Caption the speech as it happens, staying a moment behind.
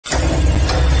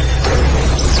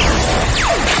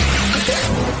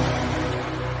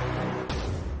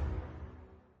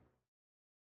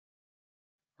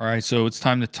All right, so it's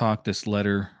time to talk this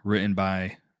letter written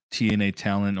by TNA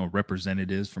talent or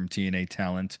representatives from TNA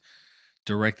talent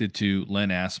directed to Len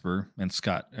Asper and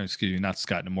Scott, excuse me, not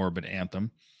Scott Namora, but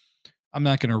Anthem. I'm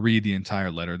not going to read the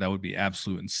entire letter. That would be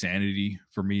absolute insanity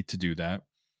for me to do that.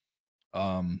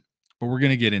 Um, but we're going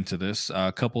to get into this.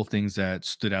 A couple of things that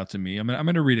stood out to me. I'm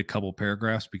going to read a couple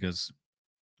paragraphs because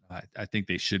I think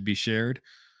they should be shared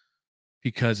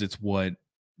because it's what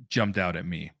jumped out at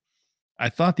me. I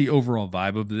thought the overall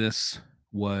vibe of this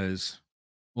was,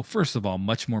 well, first of all,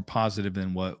 much more positive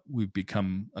than what we've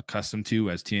become accustomed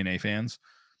to as TNA fans.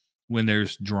 When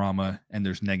there's drama and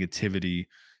there's negativity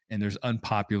and there's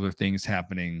unpopular things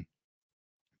happening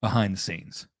behind the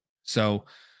scenes. So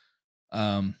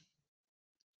um,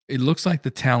 it looks like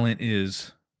the talent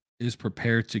is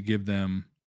prepared to give them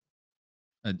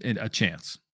a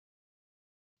chance.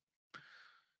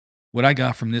 What I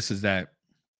got from this is that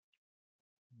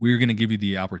we're going to give you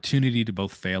the opportunity to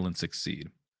both fail and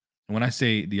succeed. And when I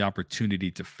say the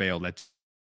opportunity to fail, that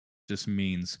just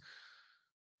means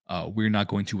we're not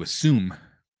going to assume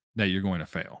that you're going to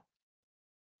fail.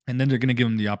 And then they're going to give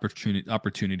them the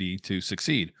opportunity to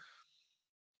succeed.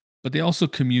 But they also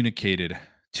communicated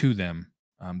to them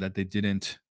that they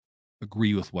didn't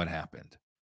agree with what happened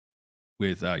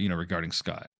with regarding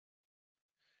Scott.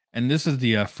 And this is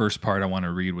the first part I want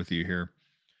to read with you here.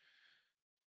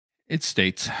 It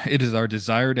states, "It is our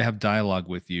desire to have dialogue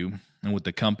with you and with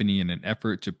the company in an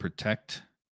effort to protect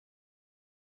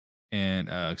and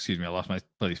excuse me, I lost my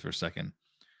place for a second.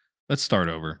 Let's start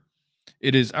over.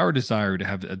 It is our desire to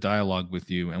have a dialogue with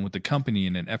you and with the company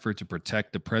in an effort to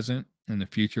protect the present and the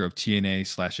future of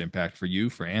TNA/Impact for you,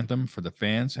 for Anthem, for the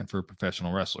fans, and for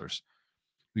professional wrestlers.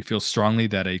 We feel strongly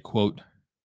that a quote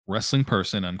wrestling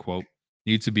person unquote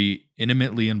needs to be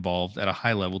intimately involved at a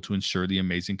high level to ensure the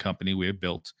amazing company we have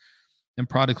built and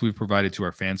product we've provided to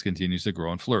our fans continues to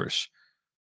grow and flourish."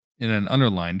 In an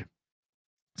underlined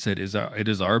said, it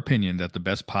is our opinion that the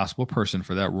best possible person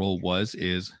for that role was,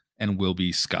 is, and will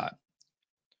be Scott.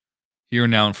 Here,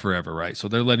 now, and forever, right? So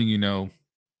they're letting you know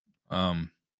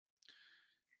um,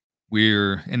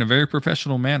 we're in a very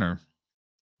professional manner.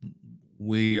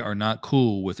 We are not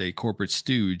cool with a corporate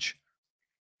stooge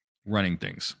running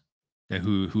things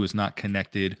who is not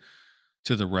connected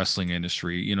to the wrestling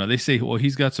industry. You know, they say, well,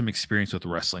 he's got some experience with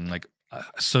wrestling. Like,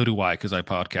 so do I, because I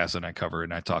podcast and I cover it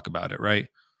and I talk about it, right?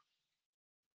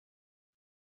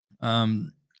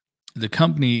 Um, the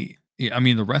company, I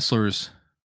mean, the wrestlers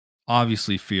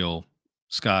obviously feel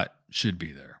Scott should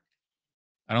be there.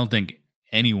 I don't think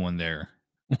anyone there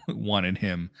wanted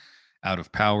him out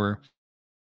of power.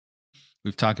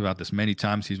 We've talked about this many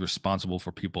times. He's responsible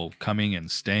for people coming and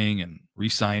staying and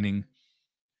re-signing.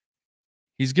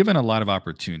 He's given a lot of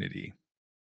opportunity.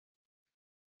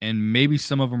 And maybe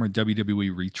some of them are WWE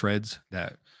retreads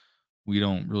that we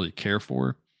don't really care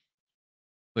for.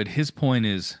 But his point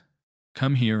is,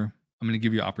 come here. I'm going to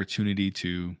give you opportunity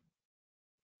to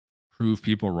prove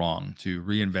people wrong, to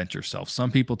reinvent yourself.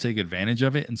 Some people take advantage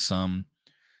of it and some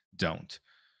don't.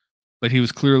 But he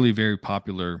was clearly very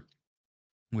popular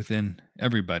within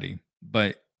everybody.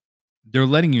 But they're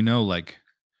letting you know, like,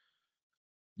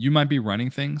 you might be running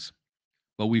things,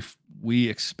 but we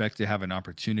expect to have an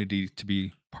opportunity to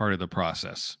be part of the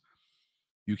process.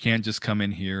 You can't just come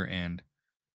in here and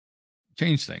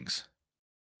change things.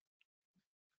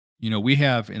 You know, we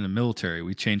have in the military,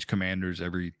 we change commanders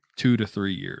every 2 to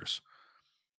 3 years.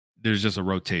 There's just a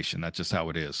rotation. That's just how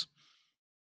it is.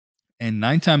 And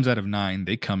 9 times out of 9,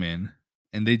 they come in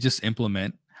and they just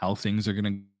implement how things are going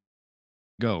to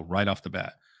go right off the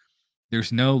bat.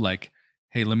 There's no like,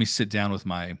 hey, let me sit down with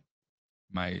my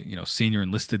senior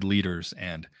enlisted leaders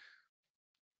and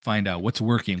find out what's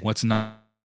working, what's not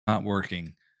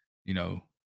working. You know,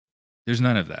 there's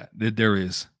none of that. There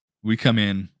is. We come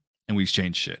in and we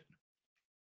change shit,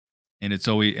 and it's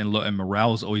always and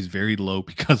morale is always very low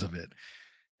because of it.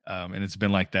 And it's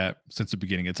been like that since the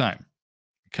beginning of time.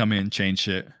 Come in, change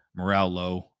shit, morale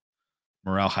low,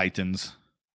 morale heightens,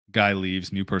 guy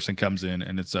leaves, new person comes in,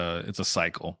 and it's a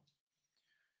cycle.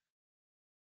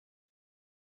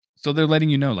 So they're letting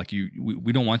you know, like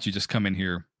we don't want you to just come in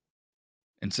here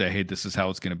and say, hey, this is how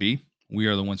it's going to be. We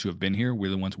are the ones who have been here. We're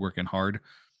the ones working hard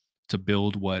to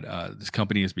build what this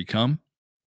company has become,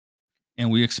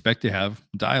 and we expect to have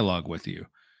dialogue with you.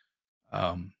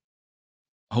 Um,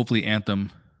 Hopefully,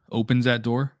 Anthem opens that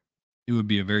door. It would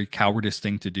be a very cowardice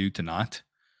thing to do to not.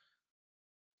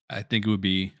 I think it would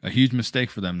be a huge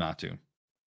mistake for them not to.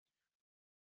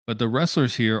 But the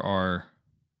wrestlers here are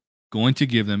going to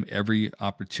give them every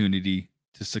opportunity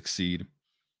to succeed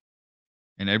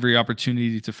and every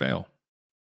opportunity to fail.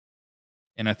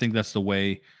 And I think that's the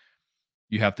way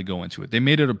you have to go into it. They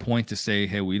made it a point to say,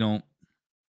 "Hey, we know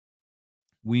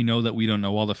that we don't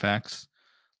know all the facts."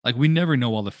 Like, we never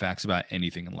know all the facts about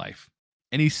anything in life.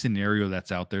 Any scenario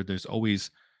that's out there, there's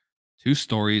always 2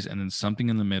 stories and then something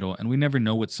in the middle, and we never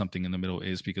know what something in the middle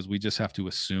is because we just have to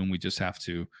assume, we just have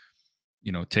to,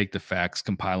 take the facts,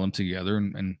 compile them together,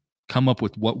 and come up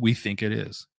with what we think it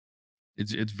is.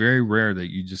 It's very rare that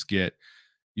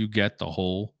you get the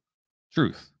whole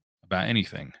truth about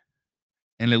anything.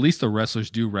 And at least the wrestlers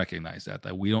do recognize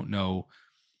that we don't know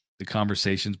the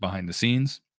conversations behind the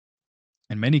scenes.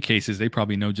 In many cases, they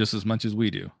probably know just as much as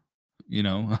we do,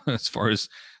 as far as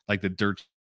like the dirt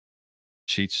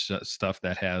sheet stuff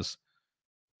that has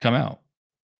come out.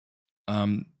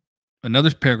 Um,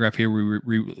 Another paragraph here,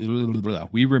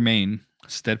 we remain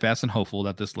steadfast and hopeful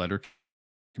that this letter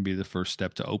can be the first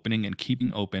step to opening and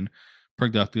keeping open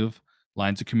productive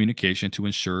lines of communication to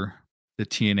ensure the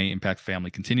TNA Impact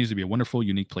family continues to be a wonderful,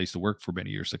 unique place to work for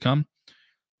many years to come.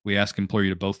 We ask and implore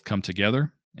you to both come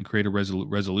together and create a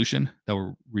resolution that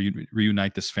will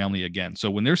reunite this family again. So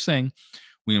when they're saying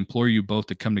we implore you both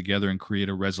to come together and create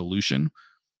a resolution,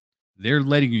 they're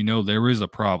letting you know there is a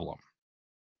problem.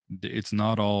 It's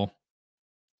not all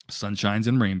sunshines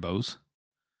and rainbows.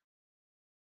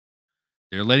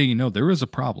 They're letting you know there is a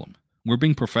problem. We're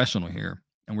being professional here,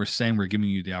 and we're saying we're giving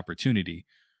you the opportunity,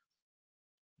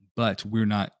 but we're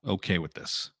not okay with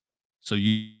this. So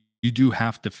you do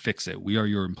have to fix it. We are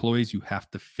your employees. You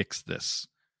have to fix this.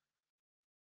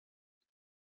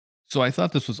 So I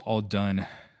thought this was all done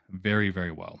very,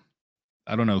 very well.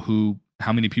 I don't know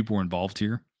how many people were involved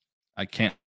here. I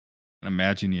can't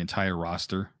imagine the entire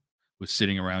roster was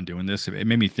sitting around doing this. It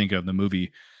made me think of the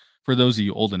movie, for those of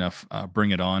you old enough,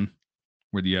 Bring It On,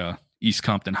 where the East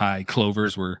Compton High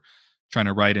Clovers were trying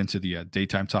to write into the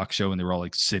daytime talk show, and they were all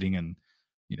like sitting and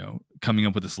coming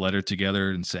up with this letter together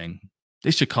and saying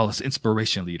they should call us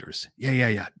inspiration leaders. Yeah, yeah,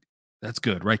 yeah, that's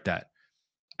good. Write that.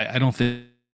 I don't think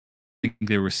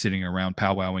they were sitting around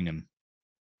powwowing and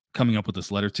coming up with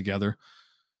this letter together,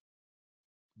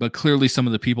 but clearly some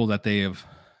of the people that they have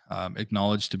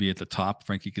acknowledged to be at the top,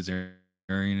 Frankie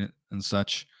Kazarian and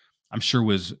such, I'm sure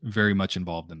was very much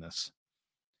involved in this.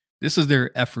 This is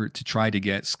their effort to try to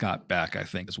get Scott back, I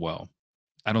think, as well.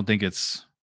 I don't think it's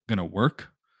going to work.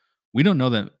 We don't know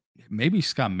that. Maybe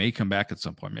Scott may come back at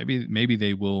some point. Maybe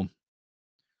they will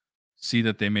see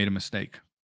that they made a mistake.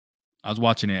 I was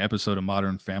watching an episode of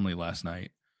Modern Family last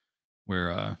night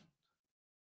where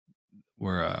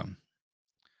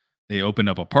they opened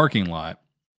up a parking lot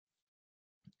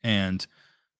and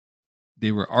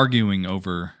they were arguing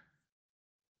over.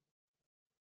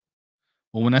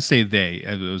 Well, when I say they,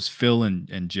 it was Phil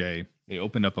and Jay. They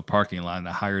opened up a parking lot and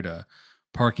they hired a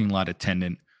parking lot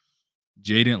attendant.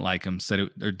 Jay didn't like him, said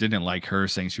it, or didn't like her,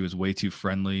 saying she was way too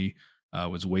friendly,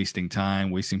 was wasting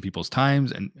time, wasting people's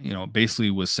times, and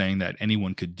basically was saying that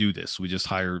anyone could do this. We just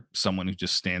hire someone who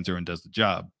just stands there and does the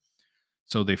job.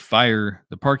 So they fire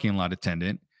the parking lot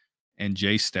attendant, and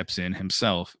Jay steps in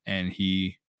himself, and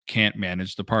he can't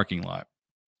manage the parking lot.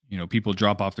 People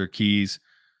drop off their keys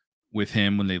with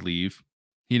him when they leave.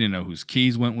 He didn't know whose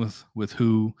keys went with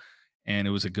who, and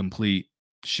it was a complete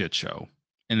shit show.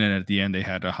 And then at the end, they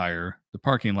had to hire the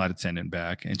parking lot attendant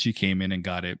back, and she came in and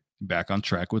got it back on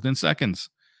track within seconds.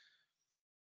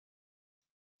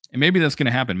 And maybe that's going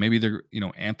to happen. Maybe they're,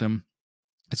 Anthem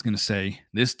is going to say,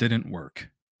 this didn't work.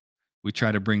 We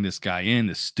tried to bring this guy in,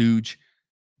 this stooge,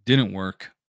 didn't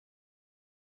work.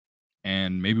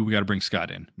 And maybe we got to bring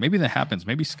Scott in. Maybe that happens.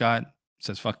 Maybe Scott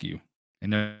says, fuck you,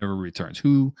 and never returns.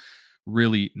 Who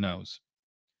really knows?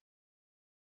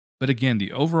 But again,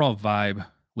 the overall vibe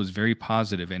was very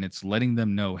positive, and it's letting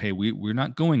them know, hey, we're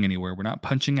not going anywhere. We're not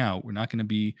punching out. We're not going to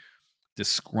be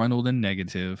disgruntled and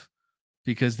negative,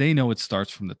 because they know it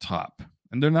starts from the top.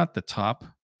 And they're not the top,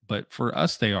 but for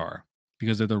us, they are,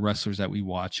 because they're the wrestlers that we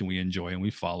watch and we enjoy and we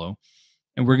follow.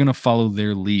 And we're going to follow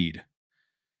their lead.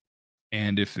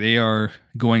 And if they are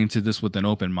going into this with an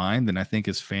open mind, then I think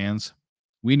as fans,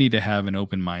 we need to have an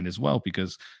open mind as well,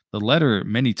 because the letter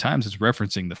many times is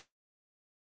referencing the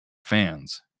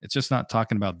fans. It's just not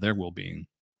talking about their well-being.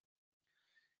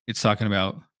 It's talking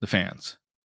about the fans.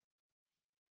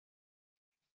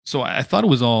 So I thought it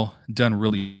was all done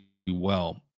really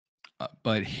well.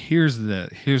 But here's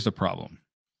the problem.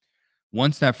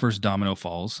 Once that first domino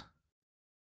falls,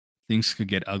 things could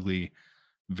get ugly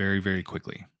very, very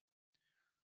quickly.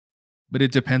 But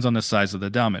it depends on the size of the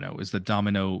domino. Is the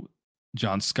domino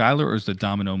John Schuyler or is the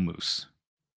domino Moose?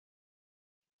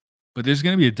 But there's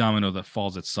going to be a domino that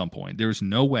falls at some point. There's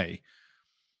no way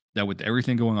that with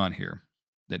everything going on here,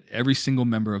 that every single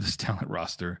member of this talent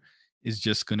roster is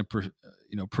just going to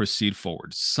proceed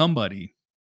forward. Somebody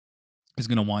is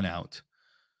going to want out.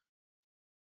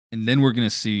 And then we're going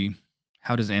to see,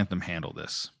 how does Anthem handle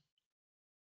this?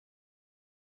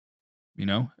 You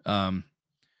know,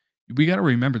 we got to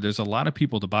remember there's a lot of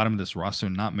people at the bottom of this roster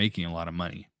not making a lot of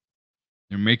money.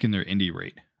 They're making their indie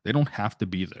rate. They don't have to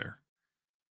be there.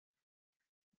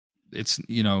 It's,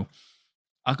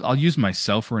 I'll use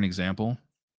myself for an example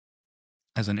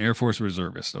as an Air Force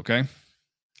reservist. Okay.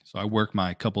 So I work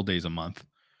my couple days a month.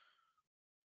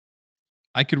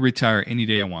 I could retire any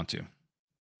day I want to.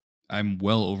 I'm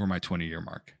well over my 20-year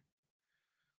mark.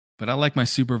 But I like my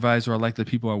supervisor. I like the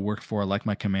people I work for. I like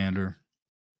my commander.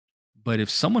 But if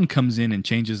someone comes in and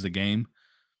changes the game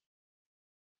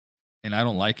and I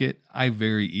don't like it, I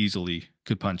very easily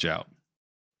could punch out.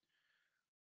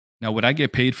 Now, would I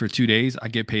get paid for 2 days? I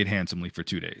get paid handsomely for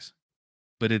 2 days.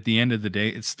 But at the end of the day,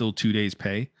 it's still 2 days'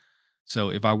 pay. So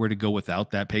if I were to go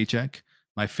without that paycheck,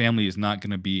 my family is not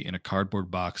going to be in a cardboard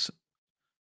box,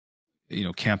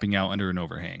 camping out under an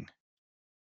overhang.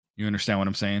 You understand what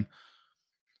I'm saying?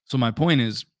 So my point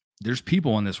is, there's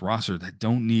people on this roster that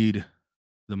don't need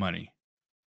the money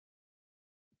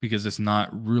because it's not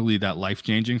really that life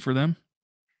changing for them.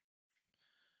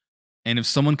 And if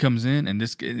someone comes in and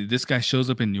this guy shows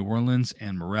up in New Orleans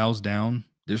and morale's down,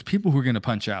 there's people who are going to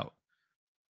punch out.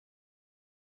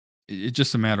 It's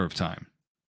just a matter of time.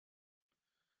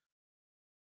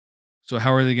 So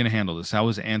how are they going to handle this? How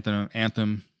is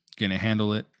Anthem going to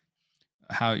handle it?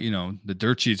 How, the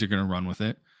dirt sheets are going to run with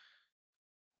it.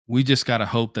 We just got to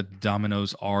hope that the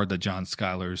dominoes are the John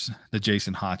Schuyler's, the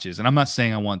Jason Hotches. And I'm not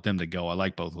saying I want them to go. I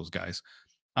like both those guys.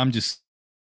 I'm just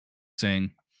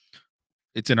saying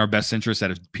it's in our best interest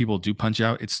that if people do punch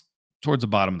out, it's towards the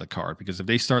bottom of the card. Because if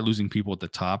they start losing people at the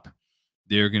top,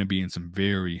 they're going to be in some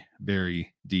very,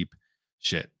 very deep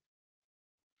shit.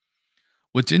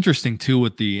 What's interesting too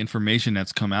with the information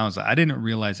that's come out is I didn't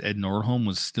realize Ed Nordholm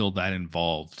was still that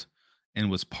involved and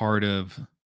was part of,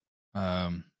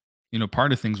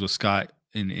 part of things with Scott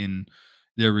in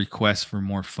their request for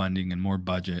more funding and more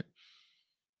budget.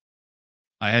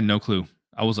 I had no clue.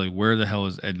 I was like, where the hell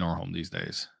is Ed Nordholm these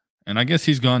days? And I guess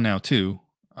he's gone now too.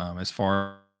 As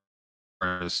far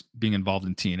as being involved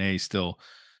in TNA,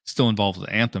 still involved with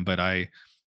Anthem, but I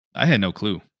had no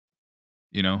clue.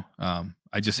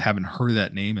 I just haven't heard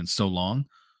that name in so long.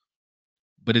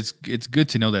 But it's good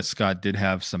to know that Scott did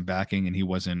have some backing and he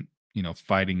wasn't,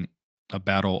 fighting a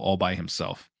battle all by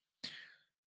himself.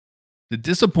 The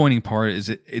disappointing part is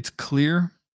it's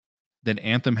clear that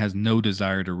Anthem has no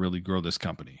desire to really grow this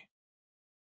company.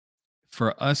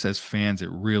 For us as fans, it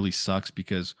really sucks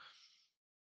because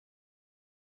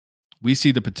we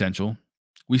see the potential,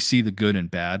 we see the good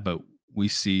and bad, but we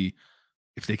see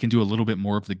if they can do a little bit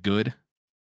more of the good, a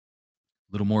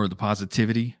little more of the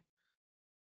positivity,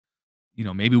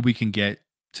 maybe we can get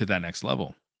to that next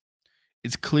level.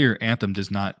 It's clear Anthem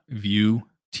does not view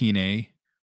TNA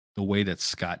the way that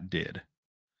Scott did.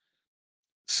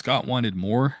 Scott wanted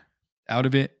more out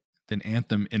of it than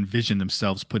Anthem envisioned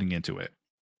themselves putting into it.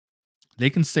 They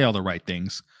can say all the right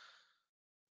things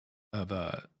of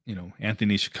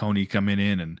Anthony Ciccone coming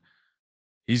in and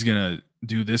he's gonna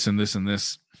do this and this and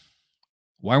this.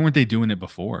 Why weren't they doing it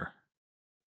before?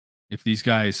 If these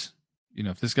guys,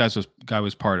 if this guy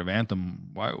was part of Anthem,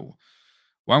 why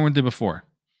weren't they before?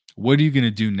 What are you going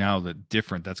to do now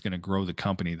that's going to grow the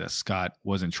company that Scott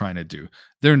wasn't trying to do?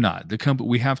 They're not. The company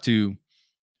we have to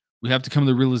come to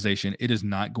the realization it is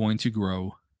not going to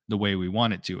grow the way we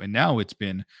want it to. And now it's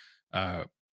been kind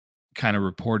of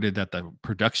reported that the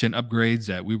production upgrades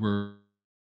that we were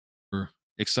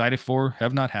excited for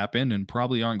have not happened and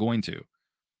probably aren't going to.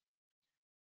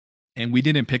 And we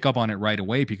didn't pick up on it right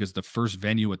away because the first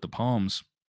venue at the Palms,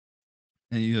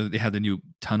 and, they had the new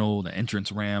tunnel, the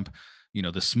entrance ramp,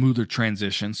 the smoother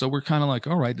transition. So we're kind of like,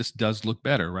 all right, this does look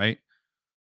better, right?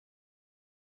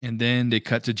 And then they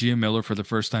cut to Gia Miller for the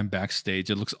first time backstage.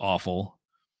 It looks awful.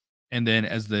 And then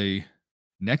as the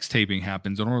next taping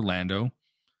happens in Orlando,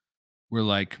 we're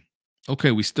like,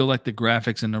 okay, we still like the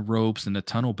graphics and the ropes and the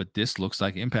tunnel, but this looks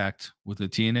like Impact with the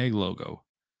TNA logo.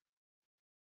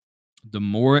 The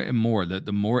more and more that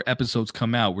the more episodes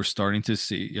come out, we're starting to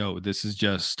see, this is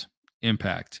just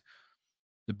Impact.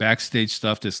 The backstage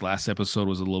stuff this last episode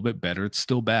was a little bit better. It's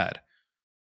still bad.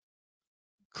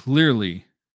 Clearly,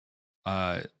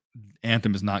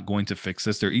 Anthem is not going to fix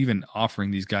this. They're even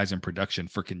offering these guys in production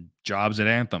freaking jobs at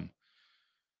Anthem.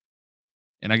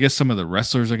 And I guess some of the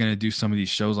wrestlers are going to do some of these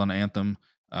shows on Anthem.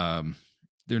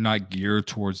 They're not geared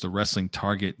towards the wrestling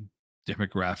target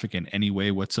demographic in any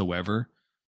way whatsoever.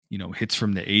 Hits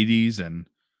from the 80s and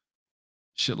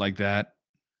shit like that.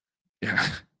 Yeah.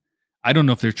 I don't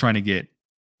know if they're trying to get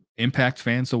Impact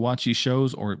fans to watch these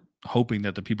shows or hoping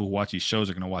that the people who watch these shows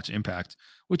are going to watch Impact,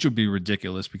 which would be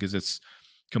ridiculous because it's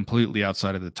completely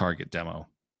outside of the target demo.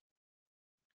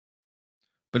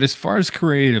 But as far as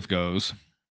creative goes,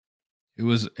 it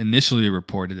was initially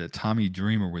reported that Tommy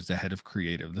Dreamer was the head of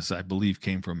creative. This, I believe,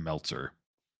 came from Meltzer.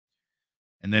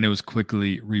 And then it was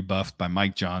quickly rebuffed by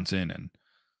Mike Johnson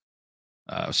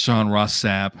and Sean Ross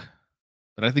Sapp.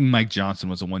 But I think Mike Johnson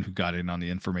was the one who got in on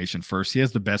the information first. He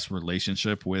has the best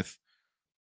relationship with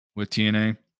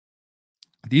TNA.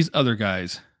 These other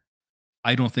guys,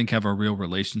 I don't think have a real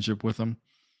relationship with them.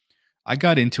 I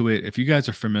got into it. If you guys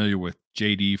are familiar with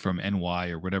JD from NY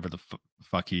or whatever the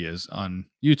fuck he is on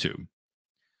YouTube,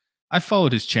 I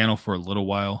followed his channel for a little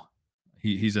while.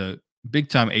 He's a big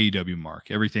time AEW mark.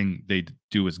 Everything they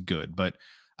do is good, but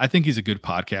I think he's a good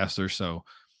podcaster. So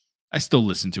I still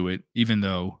listen to it, even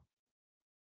though,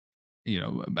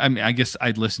 I mean, I guess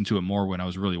I'd listen to it more when I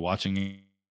was really watching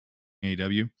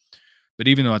AEW. But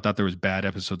even though I thought there was bad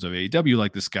episodes of AEW,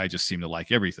 like this guy just seemed to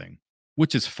like everything,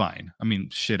 which is fine. I mean,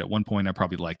 shit, at one point I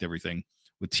probably liked everything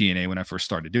with TNA when I first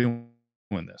started doing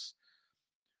this.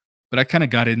 But I kind of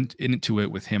got into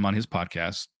it with him on his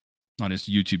podcast, on his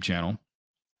YouTube channel,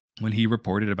 when he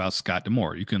reported about Scott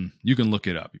D'Amore. You can look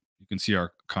it up. You can see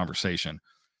our conversation.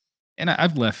 And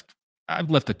I've left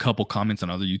a couple comments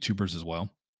on other YouTubers as well.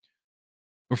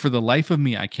 But for the life of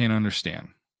me, I can't understand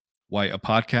why a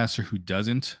podcaster who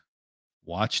doesn't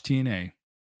watch TNA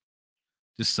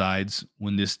decides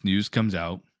when this news comes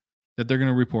out that they're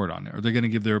going to report on it or they're going to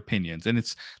give their opinions. And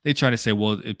they try to say,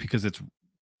 well, because it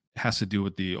has to do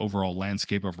with the overall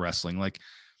landscape of wrestling. Like,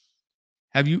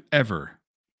 have you ever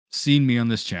seen me on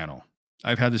this channel?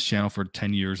 I've had this channel for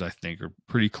 10 years, I think, or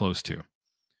pretty close to.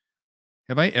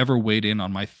 Have I ever weighed in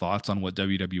on my thoughts on what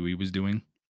WWE was doing?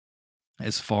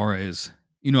 As far as,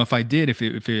 if I did, if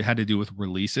it had to do with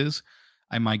releases,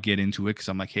 I might get into it because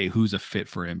I'm like, hey, who's a fit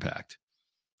for Impact?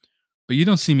 But you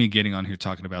don't see me getting on here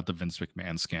talking about the Vince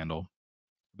McMahon scandal,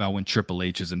 about when Triple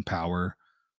H is in power,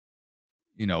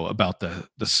 about the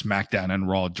SmackDown and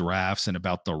Raw drafts and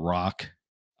about The Rock.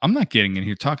 I'm not getting in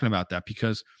here talking about that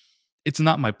because it's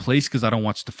not my place because I don't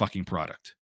watch the fucking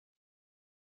product.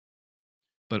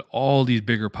 But all these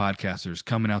bigger podcasters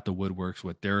coming out the woodworks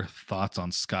with their thoughts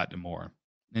on Scott D'Amore.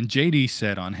 And JD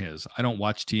said on his, I don't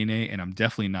watch TNA and I'm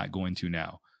definitely not going to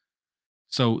now.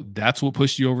 So that's what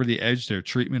pushed you over the edge, their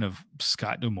treatment of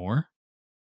Scott D'Amore.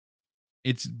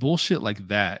 It's bullshit like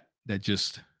that that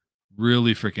just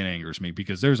really freaking angers me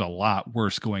because there's a lot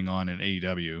worse going on in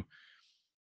AEW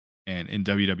and in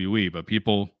WWE, but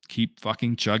people keep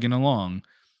fucking chugging along.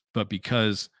 But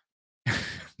because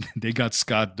they got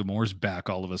Scott D'Amore's back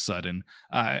all of a sudden,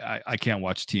 I can't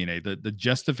watch TNA. The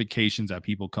justifications that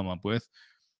people come up with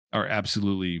are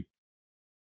absolutely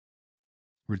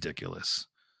ridiculous.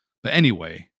 But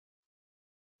anyway,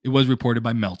 it was reported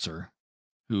by Meltzer,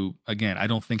 who, again, I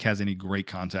don't think has any great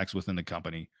contacts within the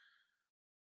company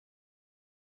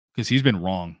because he's been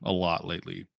wrong a lot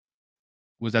lately.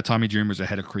 Was that Tommy Dreamer's a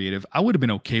head of creative? I would have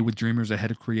been okay with Dreamer's a head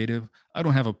of creative. I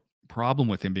don't have a problem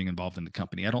with him being involved in the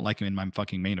company. I don't like him in my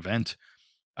fucking main event.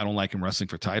 I don't like him wrestling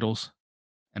for titles.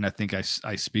 And I think I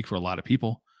speak for a lot of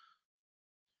people.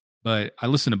 But I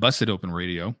listen to Busted Open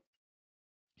Radio.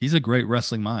 He's a great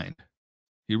wrestling mind.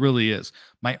 He really is.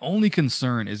 My only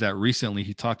concern is that recently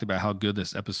he talked about how good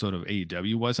this episode of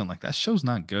AEW was. I'm like, that show's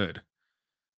not good.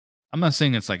 I'm not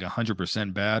saying it's like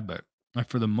 100% bad, but like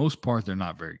for the most part, they're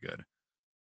not very good.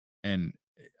 And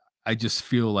I just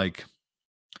feel like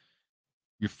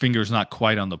your finger's not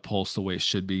quite on the pulse the way it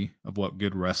should be of what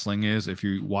good wrestling is. If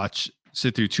you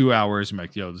sit through 2 hours and be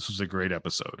like, yo, this was a great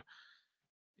episode.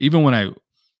 Even when I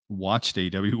watched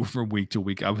AEW from week to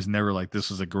week, I was never like, this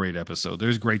was a great episode.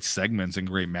 There's great segments and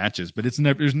great matches, but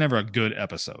there's never a good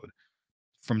episode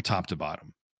from top to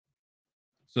bottom.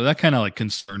 So that kind of like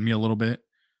concerned me a little bit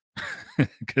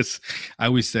because I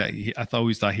always thought he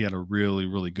had a really,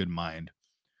 really good mind.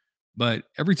 But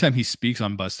every time he speaks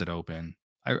on Busted Open,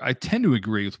 I tend to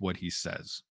agree with what he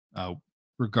says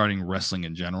regarding wrestling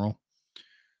in general.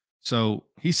 So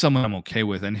he's someone I'm okay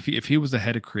with. And if he was the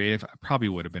head of creative, I probably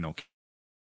would have been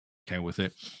okay with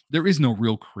it. There is no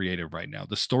real creative right now.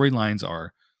 The storylines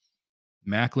are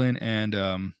Macklin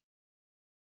and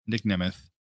Nick Nemeth.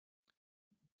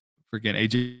 Forget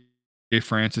AJ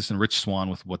Francis and Rich Swann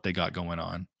with what they got going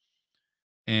on.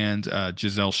 And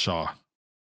Giselle Shaw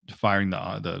firing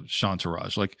the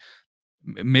Shantaraj. Like,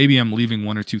 maybe I'm leaving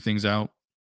one or two things out,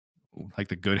 like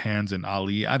the Good Hands and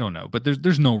Ali. I don't know, but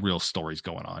there's no real stories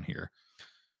going on here.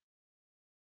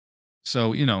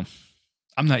 So,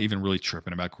 I'm not even really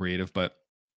tripping about creative, but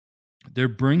they're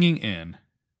bringing in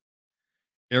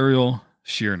Ariel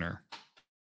Shearner.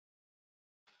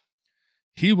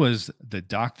 He was the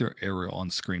Dr. Ariel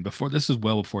on screen before. This is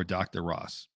well before Dr.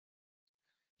 Ross.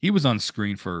 He was on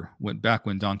screen for back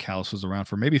when Don Callis was around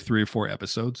for maybe 3 or 4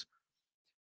 episodes.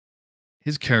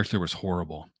 His character was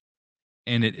horrible.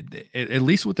 And at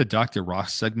least with the Dr.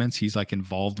 Ross segments, he's like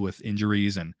involved with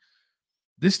injuries. And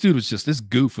this dude was just, this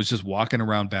goof was just walking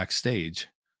around backstage.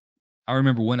 I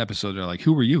remember one episode, they're like,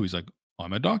 "Who are you?" He's like,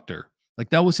 "I'm a doctor." Like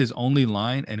that was his only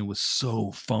line. And it was so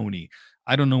phony.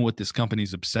 I don't know what this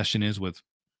company's obsession is with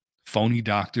phony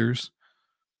doctors.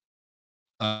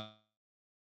 Uh,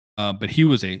 but he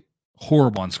was a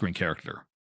horrible on screen character.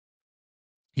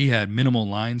 He had minimal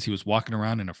lines. He was walking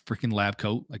around in a freaking lab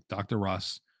coat like Dr.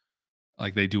 Ross,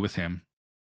 like they do with him,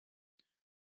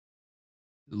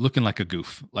 looking like a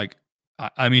goof. Like,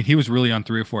 I mean, he was really on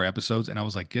 3 or 4 episodes, and I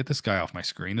was like, "Get this guy off my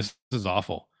screen. This is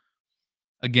awful."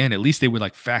 Again, at least they would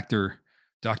like factor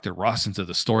Dr. Ross into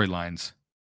the storylines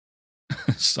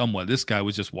somewhat. This guy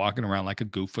was just walking around like a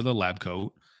goof with a lab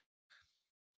coat,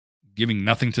 giving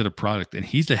nothing to the product, and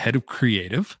he's the head of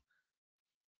creative.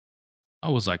 I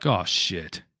was like, "Oh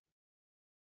shit."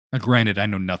 Now, granted, I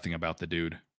know nothing about the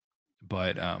dude,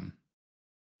 but I'm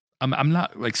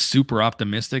not like super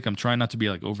optimistic. I'm trying not to be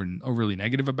like overly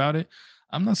negative about it.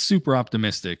 I'm not super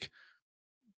optimistic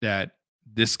that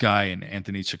this guy and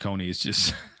Anthony Ciccone is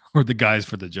just or the guys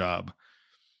for the job.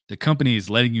 The company is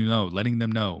letting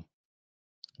them know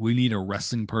we need a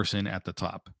wrestling person at the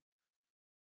top.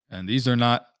 And these do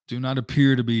not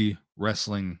appear to be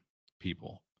wrestling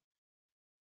people.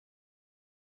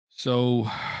 So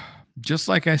just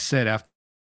like I said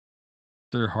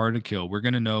after Hard to Kill, we're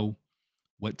gonna know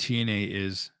what TNA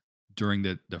is during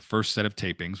the first set of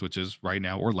tapings, which is right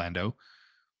now Orlando,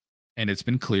 and it's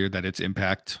been clear that it's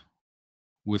Impact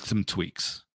with some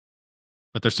tweaks.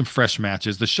 But there's some fresh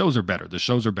matches. The shows are better. The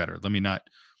shows are better. Let me not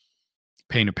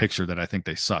paint a picture that I think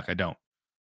they suck. I don't.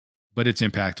 But it's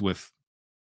Impact with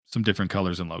some different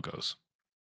colors and logos.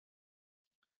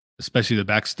 Especially the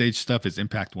backstage stuff is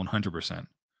Impact 100%.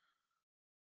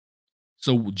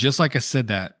 So just like I said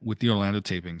that with the Orlando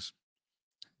tapings,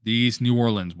 these New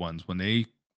Orleans ones when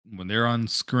they're on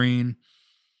screen,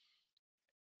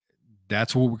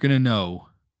 that's what we're going to know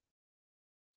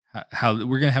how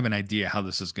we're going to have an idea how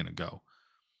this is going to go.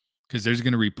 Cuz there's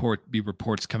going to be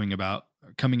reports coming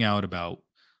out about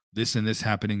this and this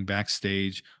happening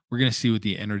backstage. We're going to see what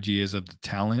the energy is of the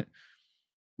talent.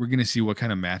 We're going to see what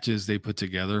kind of matches they put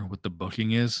together, what the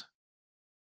booking is.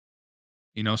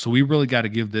 You know, so we really got to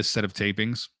give this set of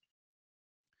tapings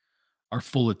our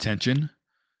full attention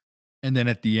and then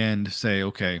at the end say,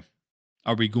 okay,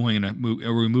 are we going in a move?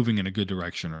 Are we moving in a good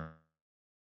direction or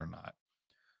not?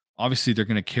 Obviously, they're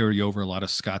going to carry over a lot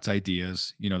of Scott's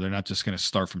ideas. You know, they're not just going to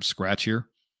start from scratch here,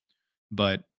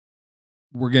 but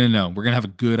we're going to know. We're going to have a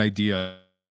good idea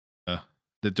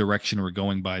the direction we're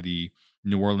going by the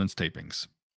New Orleans tapings.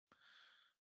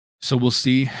 So we'll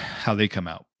see how they come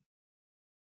out.